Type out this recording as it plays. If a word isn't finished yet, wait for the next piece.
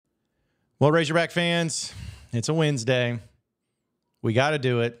Well, Razorback fans, it's a Wednesday. We got to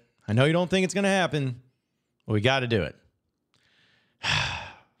do it. I know you don't think it's going to happen, but we got to do it.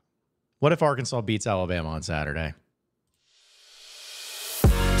 What if Arkansas beats Alabama on Saturday?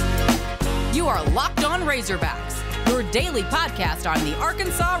 You are Locked On Razorbacks, your daily podcast on the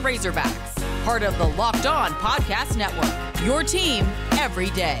Arkansas Razorbacks, part of the Locked On Podcast Network, your team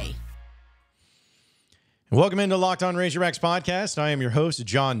every day. Welcome into Locked On Razorbacks podcast. I am your host,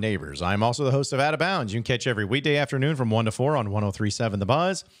 John Nabors. I am also the host of Out of Bounds. You can catch every weekday afternoon from 1 to 4 on 103.7 The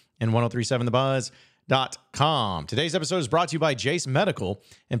Buzz and 103.7thebuzz.com. Today's episode is brought to you by Jase Medical.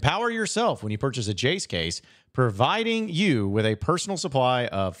 Empower yourself when you purchase a Jase Case, providing you with a personal supply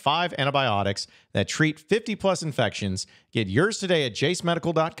of 5 antibiotics that treat 50-plus infections. Get yours today at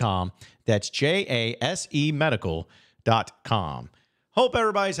jasemedical.com. That's Jase Medical.com. Hope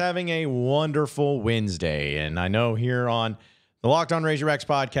everybody's having a wonderful Wednesday. And I know here on the Locked On Razorbacks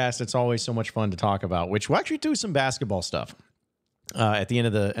podcast, it's always so much fun to talk about, which we'll actually do some basketball stuff at the end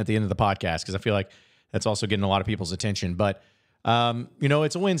of the podcast, because I feel like that's also getting a lot of people's attention. But,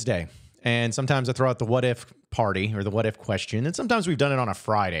 it's a Wednesday, and sometimes I throw out the what if party or the what if question. And sometimes we've done it on a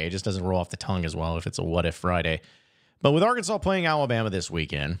Friday. It just doesn't roll off the tongue as well if it's a what if Friday. But with Arkansas playing Alabama this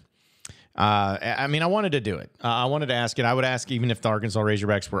weekend, I wanted to do it. I wanted to ask it. I would ask even if the Arkansas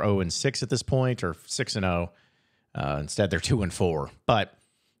Razorbacks were 0-6 at this point or 6-0. Instead, they're 2-4. But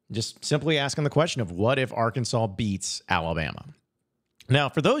just simply asking the question of what if Arkansas beats Alabama? Now,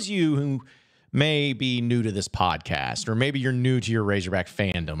 for those of you who may be new to this podcast, or maybe you're new to your Razorback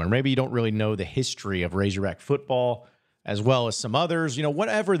fandom, or maybe you don't really know the history of Razorback football as well as some others,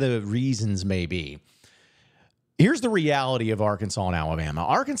 whatever the reasons may be. Here's the reality of Arkansas and Alabama.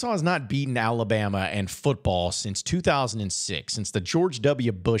 Arkansas has not beaten Alabama and football since 2006, since the George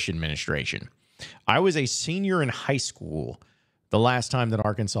W. Bush administration. I was a senior in high school the last time that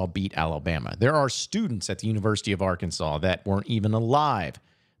Arkansas beat Alabama. There are students at the University of Arkansas that weren't even alive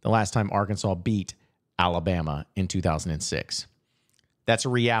the last time Arkansas beat Alabama in 2006. That's a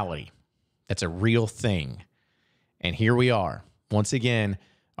reality. That's a real thing. And here we are, once again,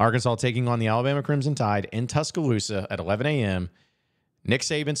 Arkansas taking on the Alabama Crimson Tide in Tuscaloosa at 11 a.m. Nick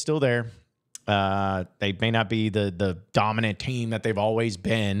Saban's still there. They may not be the dominant team that they've always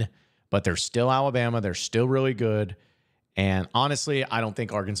been, but they're still Alabama. They're still really good. And honestly, I don't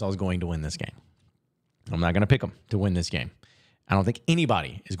think Arkansas is going to win this game. I'm not going to pick them to win this game. I don't think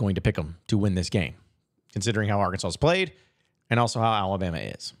anybody is going to pick them to win this game, considering how Arkansas's played and also how Alabama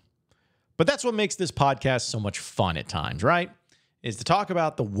is. But that's what makes this podcast so much fun at times, right? Is to talk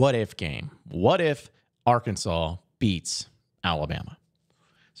about the what-if game. What if Arkansas beats Alabama?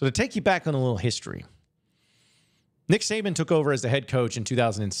 So to take you back on a little history, Nick Saban took over as the head coach in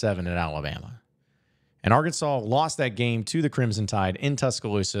 2007 at Alabama. And Arkansas lost that game to the Crimson Tide in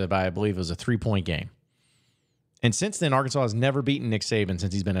Tuscaloosa by, I believe it was a 3-point game. And since then, Arkansas has never beaten Nick Saban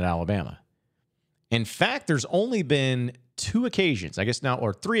since he's been at Alabama. In fact, there's only been 2 occasions, I guess now,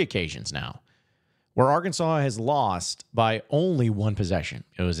 or 3 occasions now, where Arkansas has lost by only 1 possession.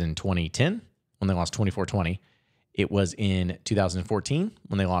 It was in 2010 when they lost 24-20. It was in 2014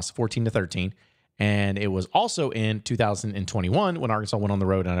 when they lost 14-13. And it was also in 2021 when Arkansas went on the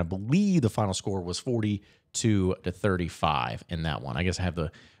road, and I believe the final score was 42-35 in that one. I guess I have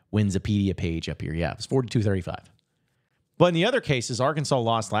the Winsipedia page up here. Yeah, it was 42-35. But in the other cases, Arkansas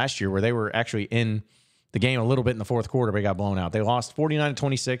lost last year where they were actually in the game a little bit in the fourth quarter, but they got blown out. They lost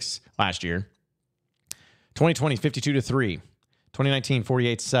 49-26 last year. 2020, 52-3. 2019,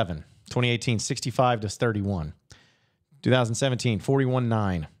 48-7. 2018, 65-31. 2017,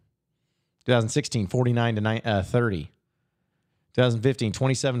 41-9. 2016, 49-30. 2015,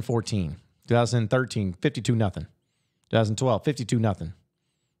 27-14. 2013, 52-0. 2012, 52-0.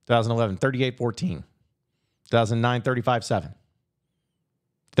 2011, 38-14. 2009, 35-7.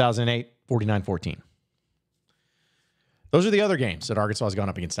 2008, 49-14. Those are the other games that Arkansas has gone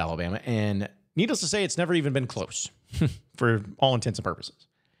up against Alabama, and needless to say, it's never even been close for all intents and purposes.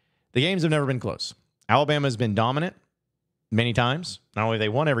 The games have never been close. Alabama has been dominant many times. Not only have they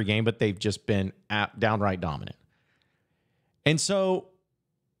won every game, but they've just been downright dominant. And so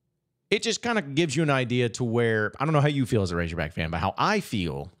it just kind of gives you an idea to where, I don't know how you feel as a Razorback fan, but how I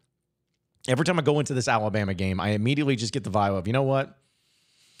feel every time I go into this Alabama game, I immediately just get the vibe of, you know what?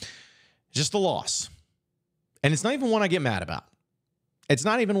 Just a loss. And it's not even one I get mad about. It's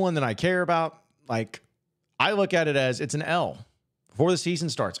not even one that I care about. Like, I look at it as it's an L before the season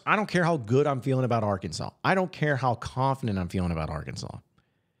starts. I don't care how good I'm feeling about Arkansas. I don't care how confident I'm feeling about Arkansas.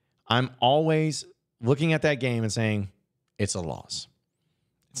 I'm always looking at that game and saying, it's a loss.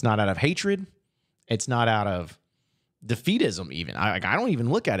 It's not out of hatred. It's not out of defeatism even. I don't even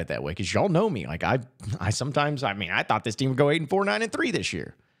look at it that way because y'all know me. Like I sometimes, I thought this team would go 8-4, 9-3 this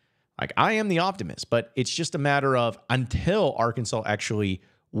year. Like I am the optimist, but it's just a matter of until Arkansas actually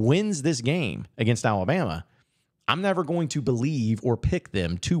wins this game against Alabama, I'm never going to believe or pick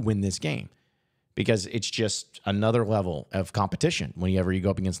them to win this game because it's just another level of competition whenever you go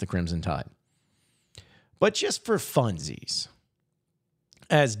up against the Crimson Tide. But just for funsies,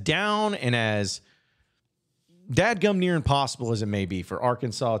 as down and as dadgum near impossible as it may be for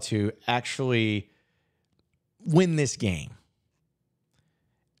Arkansas to actually win this game,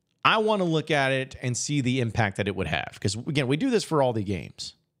 I want to look at it and see the impact that it would have. Because, again, we do this for all the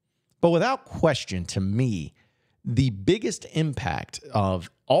games. But without question, to me, the biggest impact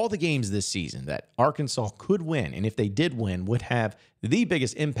of all the games this season that Arkansas could win, and if they did win, would have the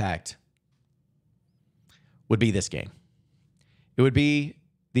biggest impact would be this game. It would be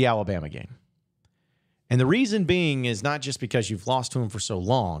the Alabama game. And the reason being is not just because you've lost to him for so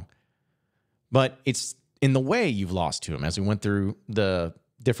long, but it's in the way you've lost to him as we went through the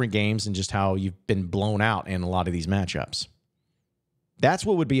different games and just how you've been blown out in a lot of these matchups. That's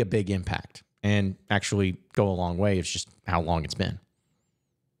what would be a big impact and actually go a long way. It's just how long it's been.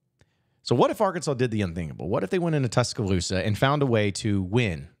 So what if Arkansas did the unthinkable? What if they went into Tuscaloosa and found a way to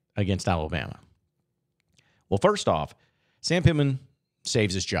win against Alabama? Well, first off, Sam Pittman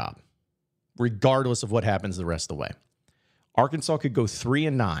saves his job, regardless of what happens the rest of the way. Arkansas could go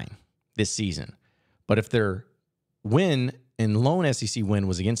 3-9 this season, but if their win and lone SEC win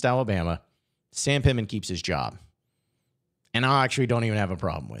was against Alabama, Sam Pittman keeps his job. And I actually don't even have a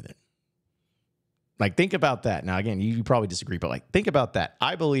problem with it. Like, think about that. Now, again, you probably disagree, but like, think about that.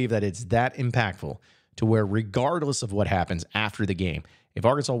 I believe that it's that impactful to where regardless of what happens after the game, if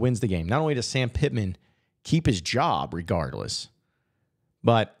Arkansas wins the game, not only does Sam Pittman keep his job regardless,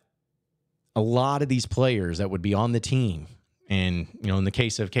 but a lot of these players that would be on the team, and, you know, in the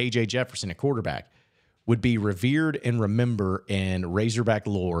case of KJ Jefferson at quarterback, would be revered and remember in Razorback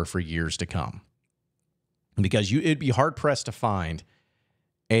lore for years to come. Because it'd be hard-pressed to find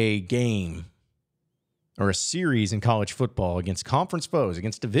a game or a series in college football against conference foes,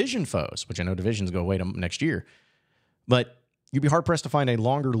 against division foes, which I know divisions go away to next year, but you'd be hard-pressed to find a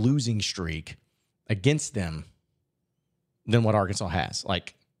longer losing streak against them than what Arkansas has.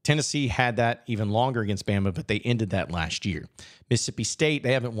 Like, Tennessee had that even longer against Bama, but they ended that last year. Mississippi State,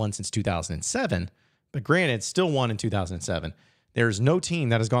 they haven't won since 2007, but granted, still won in 2007. There's no team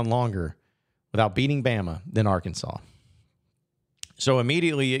that has gone longer without beating Bama than Arkansas. So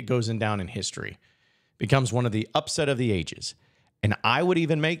immediately it goes down in history. Becomes one of the upset of the ages. And I would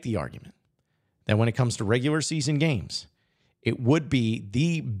even make the argument that when it comes to regular season games, it would be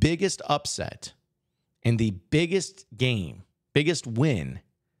the biggest upset and the biggest game, biggest win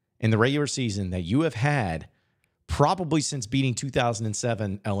in the regular season that you have had probably since beating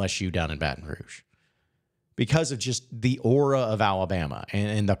 2007 LSU down in Baton Rouge. Because of just the aura of Alabama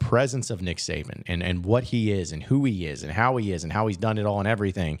and the presence of Nick Saban and what he is and who he is and how he's done it all and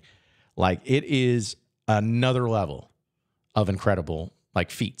everything. Like, it is another level of incredible, like,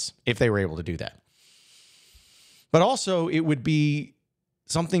 feats if they were able to do that. But also it would be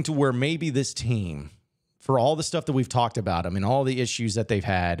something to where maybe this team, for all the stuff that we've talked about them and all the issues that they've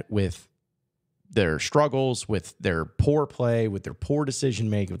had with their struggles, with their poor play, with their poor decision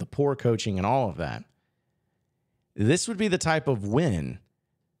making, with the poor coaching and all of that, this would be the type of win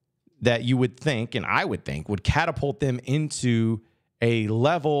that you would think, and I would think, would catapult them into a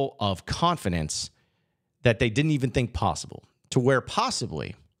level of confidence that they didn't even think possible. To where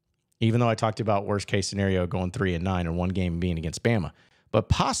possibly, even though I talked about worst case scenario going 3-9 and one game being against Bama, but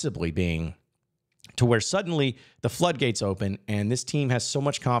possibly being to where suddenly the floodgates open and this team has so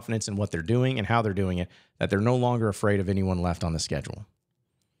much confidence in what they're doing and how they're doing it that they're no longer afraid of anyone left on the schedule.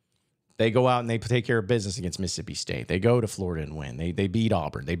 They go out and they take care of business against Mississippi State. They go to Florida and win. They beat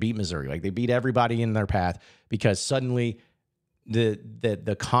Auburn. They beat Missouri. Like, they beat everybody in their path because suddenly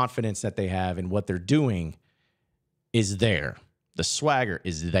the confidence that they have in what they're doing is there. The swagger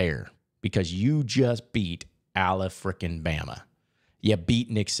is there because you just beat Alabama. You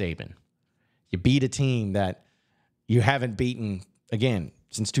beat Nick Saban. You beat a team that you haven't beaten, again,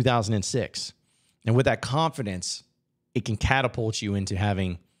 since 2006. And with that confidence, it can catapult you into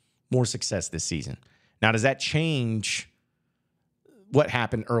having more success this season. Now, does that change what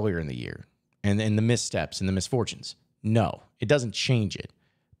happened earlier in the year and the missteps and the misfortunes? No, it doesn't change it,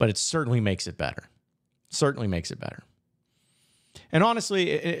 but it certainly makes it better. Certainly makes it better. And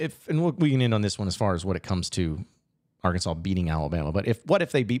honestly, we can end on this one as far as what it comes to Arkansas beating Alabama. But what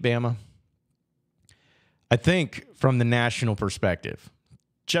if they beat Bama? I think from the national perspective,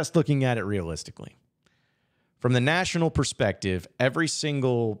 just looking at it realistically, from the national perspective, every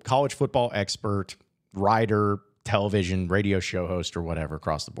single college football expert, writer, television, radio show host, or whatever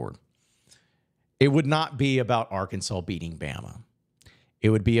across the board, it would not be about Arkansas beating Bama. It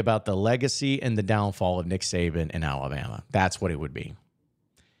would be about the legacy and the downfall of Nick Saban in Alabama. That's what it would be.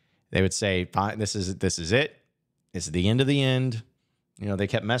 They would say, fine, this is it. This is the end of the end. You know, they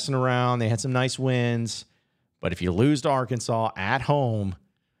kept messing around. They had some nice wins. But if you lose to Arkansas at home,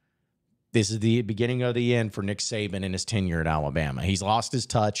 this is the beginning of the end for Nick Saban and his tenure at Alabama. He's lost his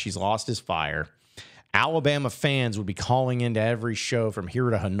touch. He's lost his fire. Alabama fans would be calling into every show from here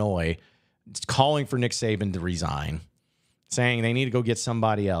to Hanoi, calling for Nick Saban to resign, saying they need to go get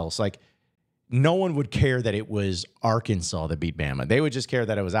somebody else. Like, no one would care that it was Arkansas that beat Bama. They would just care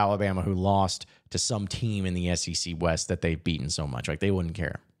that it was Alabama who lost to some team in the SEC West that they've beaten so much. Like, they wouldn't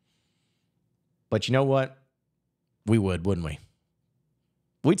care. But you know what? We would, wouldn't we?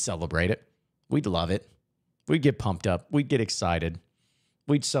 We'd celebrate it. We'd love it. We'd get pumped up. We'd get excited.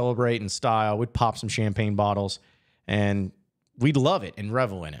 We'd celebrate in style. We'd pop some champagne bottles, and we'd love it and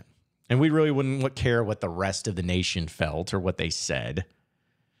revel in it. And we really wouldn't care what the rest of the nation felt or what they said.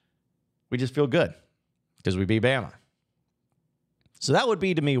 We just feel good because we beat Bama. So that would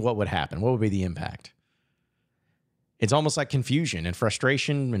be, to me, what would happen. What would be the impact? It's almost like confusion and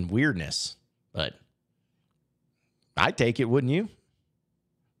frustration and weirdness. But I'd take it, wouldn't you?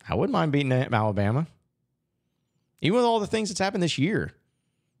 I wouldn't mind beating Alabama. Even with all the things that's happened this year.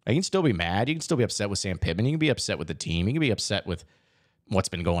 You can still be mad. You can still be upset with Sam Pittman. You can be upset with the team. You can be upset with what's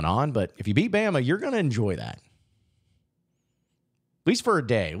been going on. But if you beat Bama, you're going to enjoy that. At least for a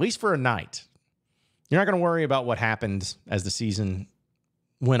day. At least for a night. You're not going to worry about what happened as the season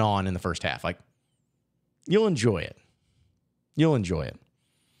went on in the first half. Like, you'll enjoy it. You'll enjoy it.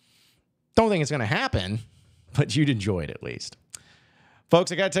 Don't think it's going to happen, but you'd enjoy it at least.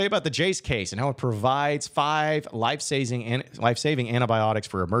 Folks, I got to tell you about the Jase Case and how it provides 5 life-saving antibiotics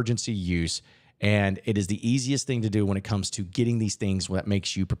for emergency use. And it is the easiest thing to do when it comes to getting these things that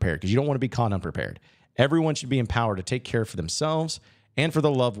makes you prepared, because you don't want to be caught unprepared. Everyone should be empowered to take care for themselves and for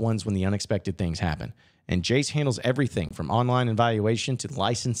the loved ones when the unexpected things happen. And Jase handles everything from online evaluation to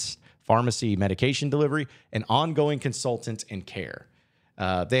licensed pharmacy medication delivery and ongoing consultant and care.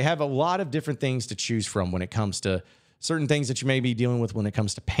 They have a lot of different things to choose from when it comes to certain things that you may be dealing with when it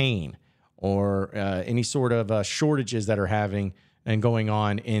comes to pain or any sort of shortages that are having and going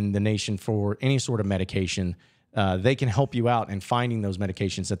on in the nation for any sort of medication. They can help you out in finding those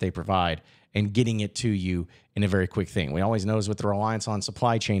medications that they provide and getting it to you in a very quick thing. We always know with the reliance on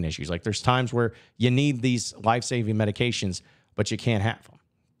supply chain issues, like there's times where you need these life-saving medications, but you can't have them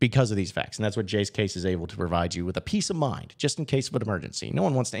because of these facts. And that's what Jase Case is able to provide you with a peace of mind, just in case of an emergency. No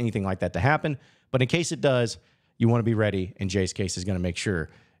one wants anything like that to happen, but in case it does, you want to be ready, and Jase Case is going to make sure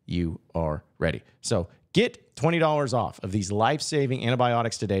you are ready. So get $20 off of these life-saving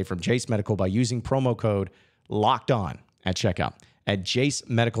antibiotics today from Jase Medical by using promo code LOCKEDON at checkout at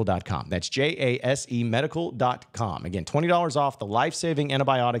jasemedical.com. That's JASE medical.com. Again, $20 off the life-saving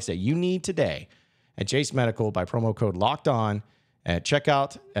antibiotics that you need today at Jase Medical by promo code LOCKEDON at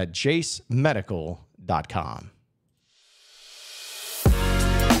checkout at jasemedical.com.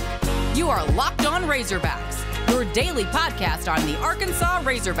 You are Locked On Razorbacks, your daily podcast on the Arkansas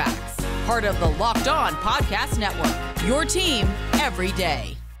Razorbacks, part of the Locked On Podcast Network, your team every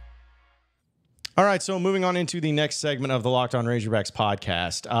day. All right, so moving on into the next segment of the Locked On Razorbacks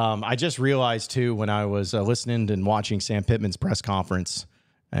podcast. I just realized, too, when I was listening and watching Sam Pittman's press conference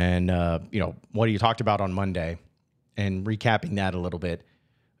and, what he talked about on Monday and recapping that a little bit,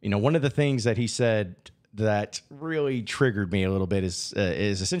 one of the things that he said that really triggered me a little bit is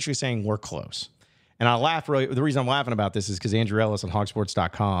essentially saying we're close. And I laugh. Really, the reason I'm laughing about this is because Andrew Ellis on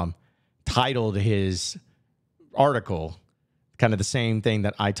hogsports.com titled his article kind of the same thing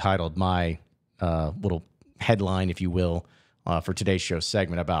that I titled my little headline, if you will, for today's show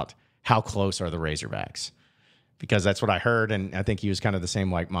segment about how close are the Razorbacks, because that's what I heard, and I think he was kind of the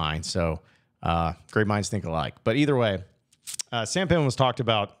same like mine. So great minds think alike. But either way, Sam Pittman was talked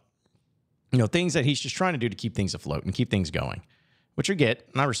about, things that he's just trying to do to keep things afloat and keep things going, which I get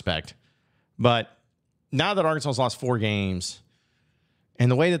and I respect. But now that Arkansas's lost 4 games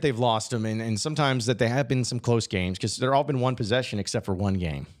and the way that they've lost them, and sometimes that they have been some close games because they're all been one possession except for one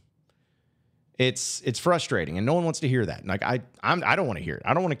game. It's frustrating, and no one wants to hear that. Like I don't want to hear it.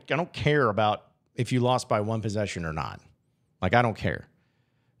 I don't care about if you lost by one possession or not. Like, I don't care.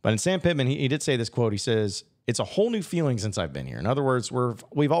 But in Sam Pittman, he did say this quote. He says, "It's a whole new feeling since I've been here." In other words,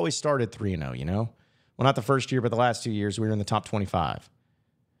 we've always started 3-0. Well, not the first year, but the last 2 years we were in the top 25.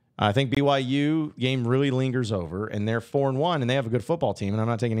 I think BYU game really lingers over, and they're 4-1, and they have a good football team, and I'm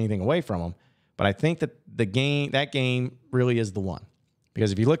not taking anything away from them. But I think that that game really is the one.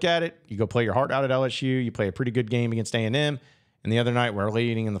 Because if you look at it, you go play your heart out at LSU, you play a pretty good game against A&M, and the other night we're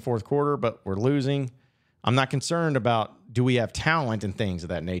leading in the fourth quarter, but we're losing. I'm not concerned about do we have talent and things of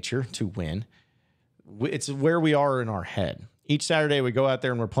that nature to win. It's where we are in our head. Each Saturday we go out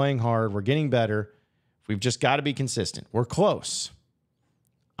there and we're playing hard. We're getting better. We've just got to be consistent. We're close.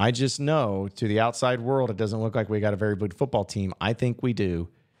 I just know to the outside world, it doesn't look like we got a very good football team. I think we do.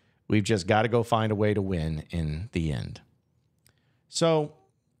 We've just got to go find a way to win in the end. So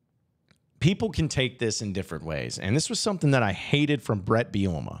people can take this in different ways. And this was something that I hated from Brett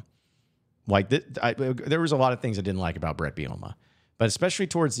Bielema. Like, there was a lot of things I didn't like about Brett Bielema. But especially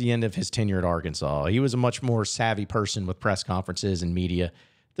towards the end of his tenure at Arkansas, he was a much more savvy person with press conferences and media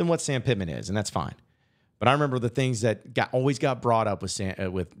than what Sam Pittman is, and that's fine. But I remember the things that always got brought up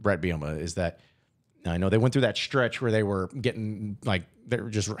with Brett Bielema is that, I know they went through that stretch where they were getting, like, they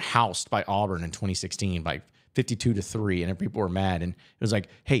were just housed by Auburn in 2016 by 52-3, and people were mad. And it was like,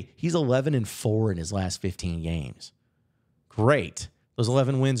 hey, he's 11-4 in his last 15 games. Great. Those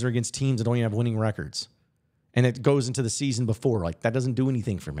 11 wins are against teams that don't even have winning records. And it goes into the season before. Like, that doesn't do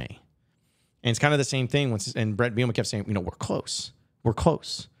anything for me. And it's kind of the same thing. And Brett Bielema kept saying, we're close. We're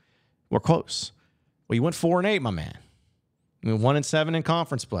close. We're close. Well, you went 4-8, my man. You went 1-7 in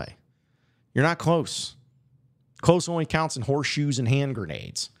conference play. You're not close. Close only counts in horseshoes and hand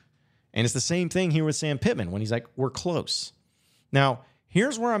grenades. And it's the same thing here with Sam Pittman when he's like, we're close. Now,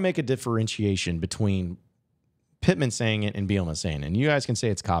 here's where I make a differentiation between Pittman saying it and Bielema saying it. And you guys can say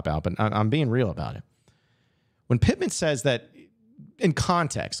it's cop-out, but I'm being real about it. When Pittman says that in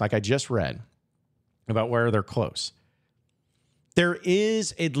context, like I just read, about where they're close, there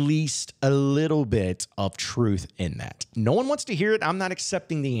is at least a little bit of truth in that. No one wants to hear it. I'm not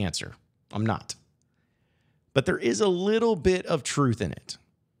accepting the answer. I'm not. But there is a little bit of truth in it.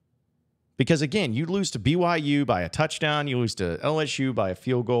 Because, again, you lose to BYU by a touchdown. You lose to LSU by a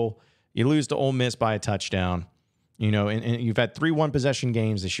field goal. You lose to Ole Miss by a touchdown. And you've had 3 one-possession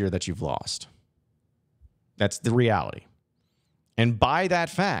games this year that you've lost. That's the reality. And by that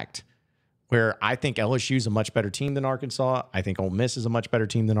fact, where I think LSU is a much better team than Arkansas, I think Ole Miss is a much better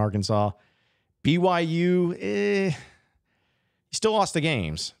team than Arkansas. BYU, you still lost the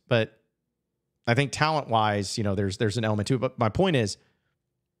games, but I think talent-wise, there's an element to it. But my point is,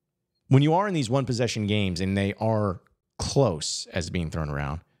 when you are in these one-possession games and they are close as being thrown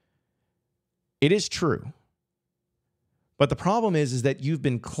around, it is true. But the problem is that you've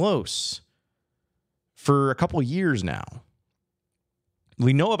been close for a couple of years now.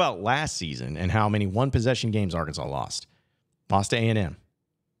 We know about last season and how many one-possession games Arkansas lost. Lost to A&M.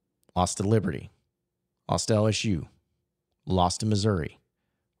 Lost to Liberty. Lost to LSU. Lost to Missouri.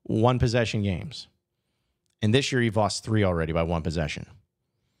 One-possession games. And this year you've lost 3 already by one possession.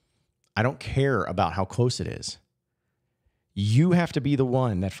 I don't care about how close it is. You have to be the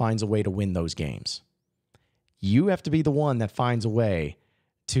one that finds a way to win those games. You have to be the one that finds a way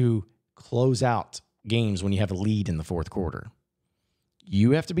to close out games when you have a lead in the fourth quarter.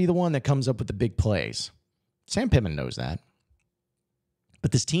 You have to be the one that comes up with the big plays. Sam Pittman knows that.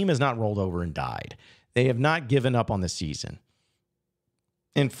 But this team has not rolled over and died. They have not given up on the season.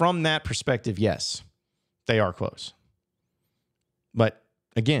 And from that perspective, yes, they are close. But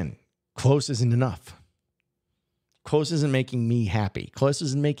again, close isn't enough. Close isn't making me happy. Close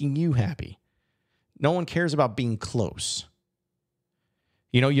isn't making you happy. No one cares about being close.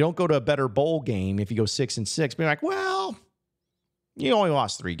 You don't go to a better bowl game if you go 6-6. Being like, well, you only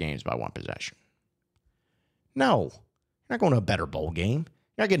lost 3 games by one possession. No, you're not going to a better bowl game.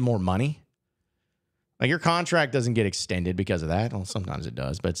 You're not getting more money. Like, your contract doesn't get extended because of that. Well, sometimes it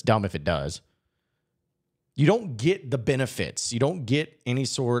does, but it's dumb if it does. You don't get the benefits. You don't get any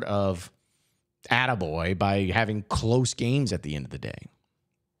sort of attaboy by having close games at the end of the day.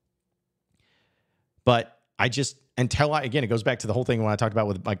 But again, it goes back to the whole thing when I talked about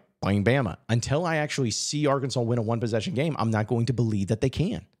with like playing Bama. Until I actually see Arkansas win a one-possession game, I'm not going to believe that they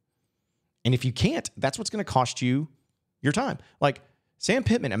can. And if you can't, that's what's going to cost you your time. Like Sam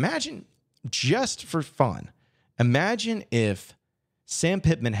Pittman, imagine, just for fun, imagine if Sam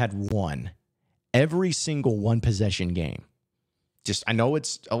Pittman had won every single one-possession game. I know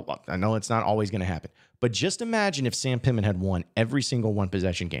it's not always going to happen, but just imagine if Sam Pittman had won every single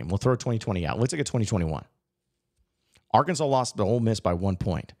one-possession game. We'll throw 2020 out. Let's look at 2021. Arkansas lost to Ole Miss by 1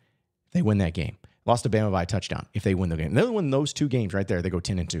 point. They win that game. Lost to Bama by a touchdown if they win the game. They win those 2 games right there. They go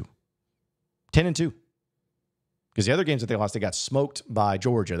 10-2. 10-2. Because the other games that they lost, they got smoked by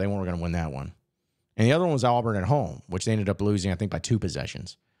Georgia. They weren't going to win that one. And the other one was Auburn at home, which they ended up losing, I think, by 2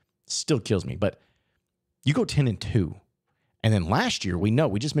 possessions. Still kills me. But you go 10-2. And then last year, we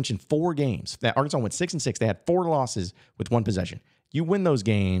just mentioned 4 games that Arkansas went 6-6. They had 4 losses with 1 possession. You win those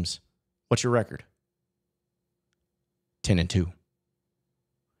games, what's your record? 10-2.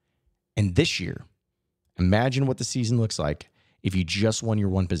 And this year, imagine what the season looks like if you just won your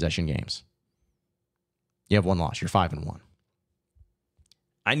 1 possession games. You have 1 loss. You're 5-1.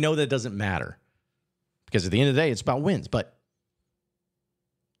 I know that doesn't matter because at the end of the day, it's about wins. But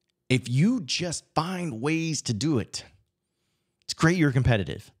if you just find ways to do it, it's great you're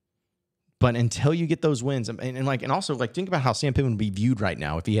competitive. But until you get those wins, and also think about how Sam Pittman would be viewed right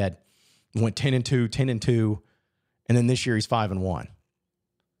now if he went 10-2, and then this year he's 5-1.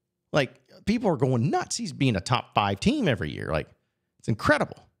 Like, people are going nuts. He's being a top 5 team every year. Like, it's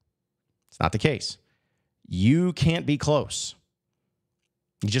incredible. It's not the case. You can't be close.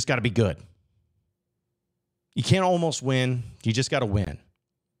 You just got to be good. You can't almost win. You just got to win.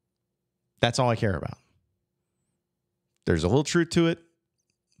 That's all I care about. There's a little truth to it,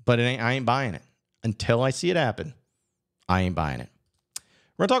 but I ain't buying it. Until I see it happen, I ain't buying it.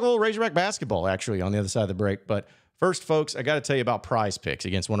 We're going to talk a little Razorback basketball, actually, on the other side of the break. But first, folks, I got to tell you about Prize Picks,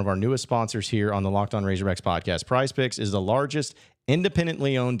 against one of our newest sponsors here on the Locked On Razorbacks podcast. Prize Picks is the largest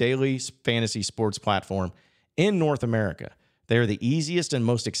independently owned daily fantasy sports platform in North America. They are the easiest and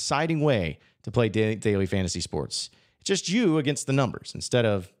most exciting way to play daily fantasy sports. It's just you against the numbers instead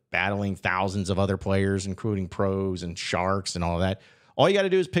of battling thousands of other players, including pros and sharks and all of that. All you got to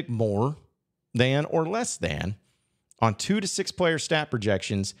do is pick more than or less than on 2 to 6 player stat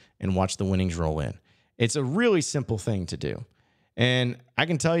projections and watch the winnings roll in. It's a really simple thing to do. And I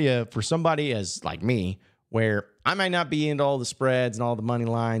can tell you, for somebody as like me, where I might not be into all the spreads and all the money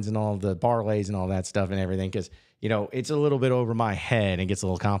lines and all the parlays and all that stuff and everything, because it's a little bit over my head and gets a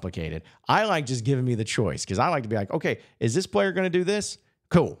little complicated. I like just giving me the choice because I like to be like, okay, is this player going to do this?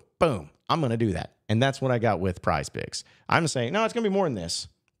 Cool. Boom. I'm going to do that. And that's what I got with Prize Picks. I'm saying, no, it's going to be more than this.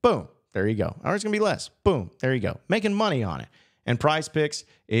 Boom. There you go. Or it's going to be less. Boom. There you go. Making money on it. And Prize Picks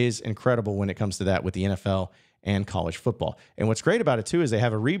is incredible when it comes to that with the NFL and college football. And what's great about it, too, is they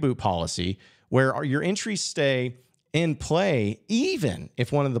have a reboot policy where your entries stay in play even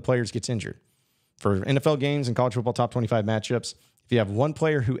if one of the players gets injured. For NFL games and college football top 25 matchups, if you have one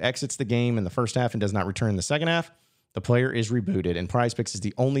player who exits the game in the first half and does not return in the second half, the player is rebooted. And Prize Picks is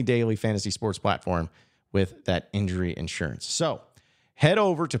the only daily fantasy sports platform with that injury insurance. So head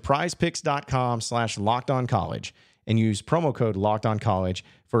over to prizepicks.com/lockedoncollege and use promo code LOCKEDONCollege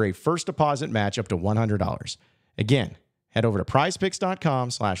for a first deposit match up to $100. Again, head over to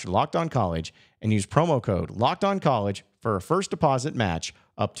prizepicks.com/lockedoncollege and use promo code LOCKEDONCollege for a first deposit match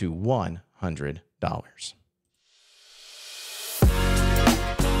up to $100.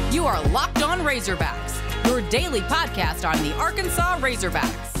 You are Locked On Razorbacks, your daily podcast on the Arkansas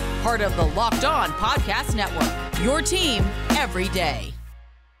Razorbacks, part of the Locked On Podcast Network, your team every day.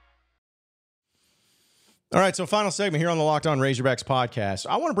 All right, so final segment here on the Locked On Razorbacks podcast.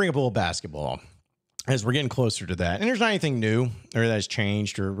 I want to bring up a little basketball as we're getting closer to that. And there's not anything new or that has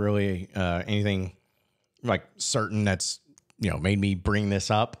changed or really anything like certain that's, made me bring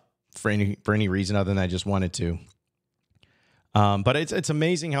this up for any reason other than I just wanted to. But it's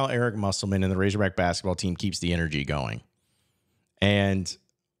amazing how Eric Musselman and the Razorback basketball team keeps the energy going. And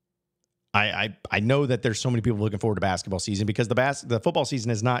I know that there's so many people looking forward to basketball season because the football season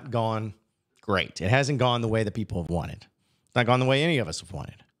has not gone great. It hasn't gone the way that people have wanted. It's not gone the way any of us have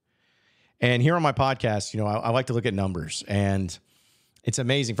wanted. And here on my podcast, I like to look at numbers, and it's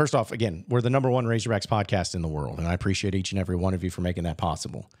amazing. First off, again, we're the number 1 Razorbacks podcast in the world, and I appreciate each and every one of you for making that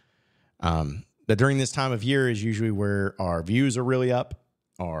possible. But during this time of year is usually where our views are really up,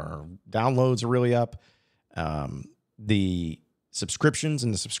 our downloads are really up, the subscriptions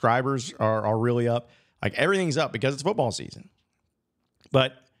and the subscribers are really up. Like, everything's up because it's football season.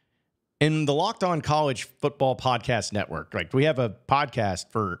 But in the Locked On College Football Podcast Network, we have a podcast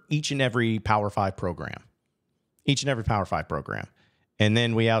for each and every Power 5 program. And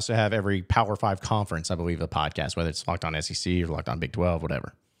then we also have every Power 5 conference, I believe, a podcast, whether it's Locked On SEC or Locked On Big 12,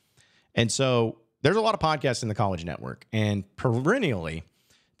 whatever. And so there's a lot of podcasts in the college network. And perennially,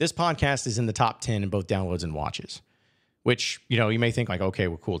 this podcast is in the top 10 in both downloads and watches, which, you may think okay,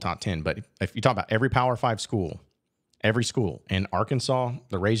 well, cool, top 10. But if you talk about every Power 5 school, every school in Arkansas,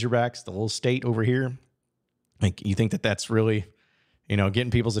 the Razorbacks, the little state over here, you think that that's really,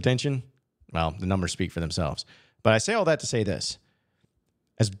 getting people's attention? Well, the numbers speak for themselves. But I say all that to say this.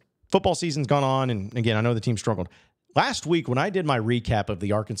 As football season's gone on, and again, I know the team struggled. Last week, when I did my recap of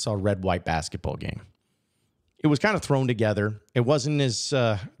the Arkansas red-white basketball game, it was kind of thrown together. It wasn't as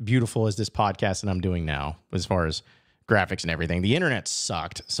beautiful as this podcast that I'm doing now, as far as graphics and everything. The internet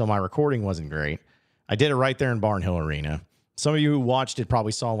sucked, so my recording wasn't great. I did it right there in Barnhill Arena. Some of you who watched it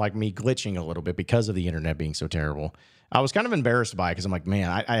probably saw like me glitching a little bit because of the internet being so terrible. I was kind of embarrassed by it because I'm like, man,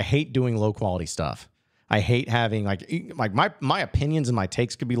 I hate doing low quality stuff. I hate having like my opinions and my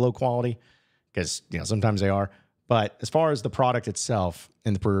takes could be low quality because, you know, sometimes they are. But as far as the product itself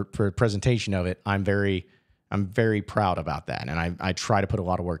and the presentation of it, I'm very proud about that. And I try to put a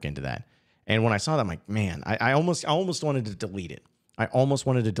lot of work into that. And when I saw that, I'm like, man, I almost wanted to delete it. I almost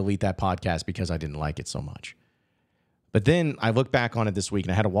wanted to delete that podcast because I didn't like it so much. But then I looked back on it this week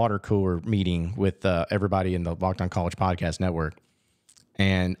and I had a water cooler meeting with everybody in the Locked On College Podcast Network.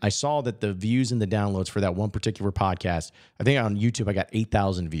 And I saw that the views and the downloads for that one particular podcast, I think on YouTube, I got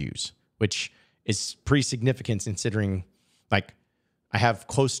 8,000 views, which is pretty significant considering like I have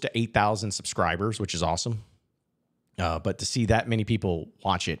close to 8,000 subscribers, which is awesome. But to see that many people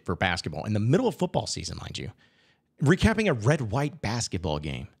watch it for basketball in the middle of football season, mind you, recapping a red-white basketball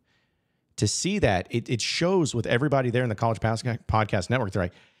game, to see that, it shows with everybody there in the College Podcast Network, they're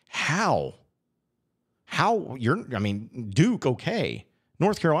like, how Duke, okay.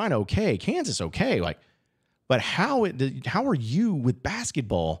 North Carolina, okay. Kansas, okay. Like, but how are you with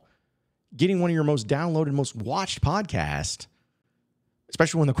basketball getting one of your most downloaded, most watched podcasts,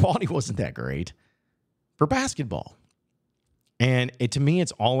 especially when the quality wasn't that great, for basketball? And to me,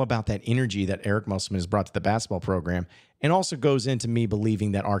 it's all about that energy that Eric Musselman has brought to the basketball program, and also goes into me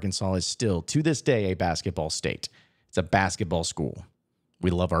believing that Arkansas is still, to this day, a basketball state. It's a basketball school. We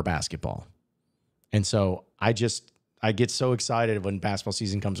love our basketball. And so I get so excited when basketball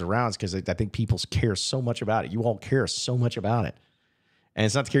season comes around because I think people care so much about it. You all care so much about it. And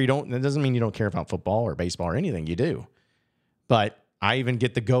it's not to care it doesn't mean you don't care about football or baseball or anything. You do. But I even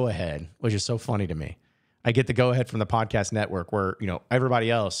get the go-ahead, which is so funny to me. I get the go-ahead from the podcast network where, you know,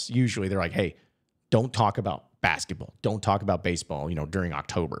 everybody else, usually they're like, hey, don't talk about basketball. Don't talk about baseball, you know, during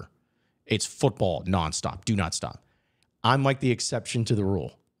October. It's football nonstop. Do not stop. I'm like the exception to the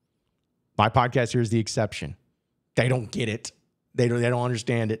rule. My podcast here is the exception. They don't get it. They don't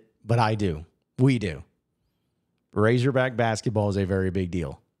understand it, but I do. We do. Razorback basketball is a very big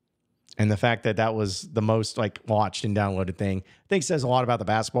deal. And the fact that was the most like watched and downloaded thing, I think says a lot about the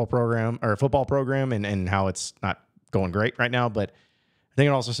basketball program or football program and how it's not going great right now. But I think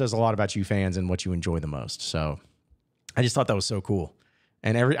it also says a lot about you fans and what you enjoy the most. So I just thought that was so cool.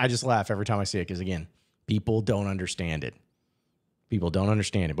 And I just laugh every time I see it because, again, people don't understand it. People don't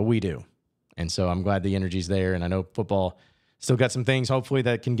understand it, but we do. And so I'm glad the energy's there. And I know football still got some things, hopefully,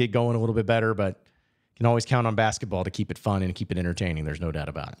 that can get going a little bit better, but can always count on basketball to keep it fun and keep it entertaining. There's no doubt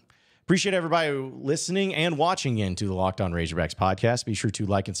about it. Appreciate everybody listening and watching into the Locked On Razorbacks podcast. Be sure to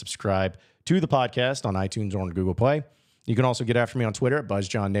like and subscribe to the podcast on iTunes or on Google Play. You can also get after me on Twitter at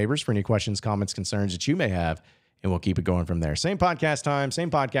BuzzJohnNabors for any questions, comments, concerns that you may have, and we'll keep it going from there. Same podcast time,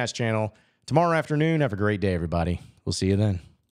 same podcast channel. Tomorrow afternoon. Have a great day, everybody. We'll see you then.